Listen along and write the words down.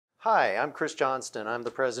Hi, I'm Chris Johnston. I'm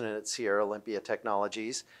the president at Sierra-Olympia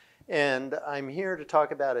Technologies, and I'm here to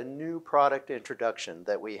talk about a new product introduction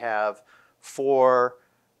that we have for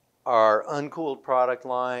our uncooled product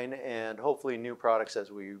line and hopefully new products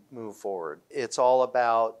as we move forward. It's all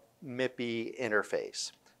about MIPI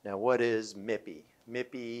interface. Now, what is MIPI?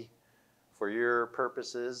 MIPI, for your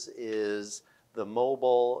purposes, is the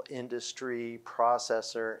Mobile Industry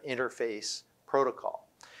Processor Interface Protocol.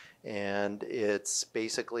 And it's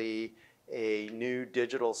basically a new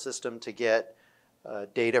digital system to get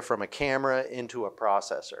data from a camera into a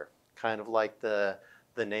processor, kind of like the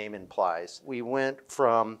name implies. We went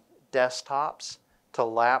from desktops to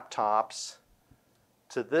laptops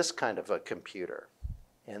to this kind of a computer.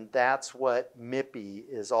 And that's what MIPI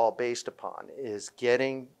is all based upon, is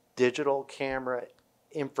getting digital camera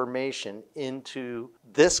information into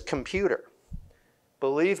this computer.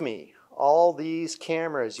 Believe me, all these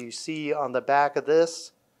cameras you see on the back of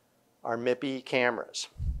this are MIPI cameras.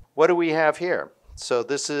 What do we have here? So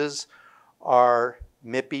this is our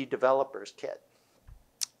MIPI Developers Kit.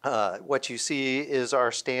 What you see is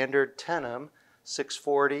our standard Tenem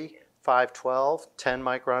 640, 512, 10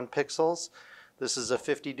 micron pixels. This is a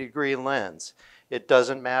 50-degree lens. It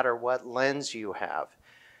doesn't matter what lens you have.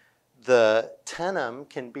 The Tenem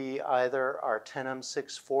can be either our Tenem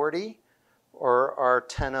 640 or our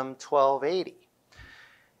Tenem 1280.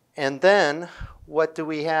 And then what do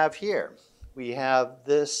we have here? We have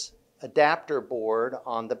this adapter board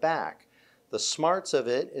on the back. The smarts of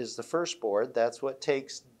it is the first board. That's what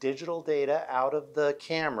takes digital data out of the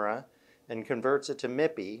camera and converts it to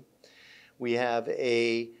MIPI. We have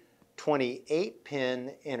a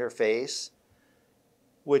 28-pin interface,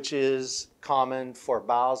 which is common for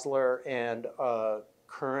Basler and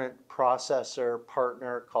current processor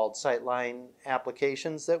partner called Sightline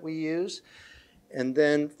Applications that we use. And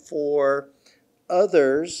then for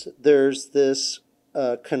others, there's this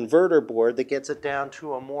converter board that gets it down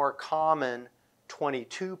to a more common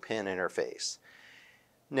 22-pin interface.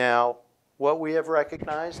 Now, what we have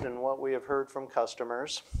recognized and what we have heard from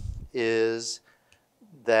customers is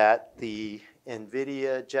that the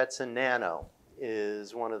NVIDIA Jetson Nano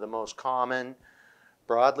is one of the most common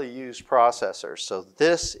broadly used processors. So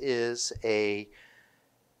this is a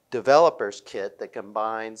developer's kit that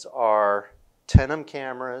combines our Tenem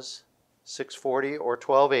cameras, 640 or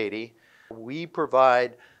 1280. We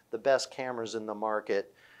provide the best cameras in the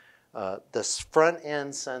market, the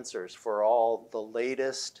front-end sensors for all the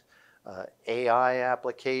latest AI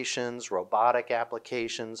applications, robotic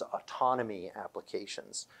applications, autonomy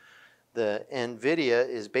applications. The NVIDIA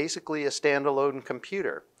is basically a standalone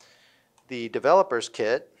computer. The developer's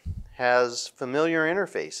kit has familiar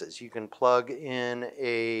interfaces. You can plug in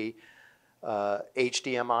a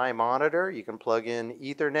HDMI monitor, you can plug in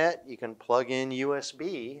Ethernet, you can plug in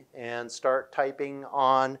USB and start typing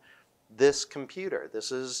on this computer.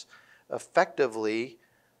 This is effectively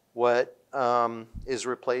what is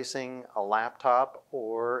replacing a laptop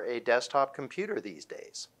or a desktop computer these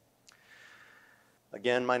days.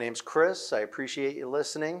 Again, my name's Chris. I appreciate you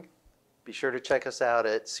listening. Be sure to check us out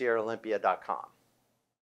at sierraolympia.com.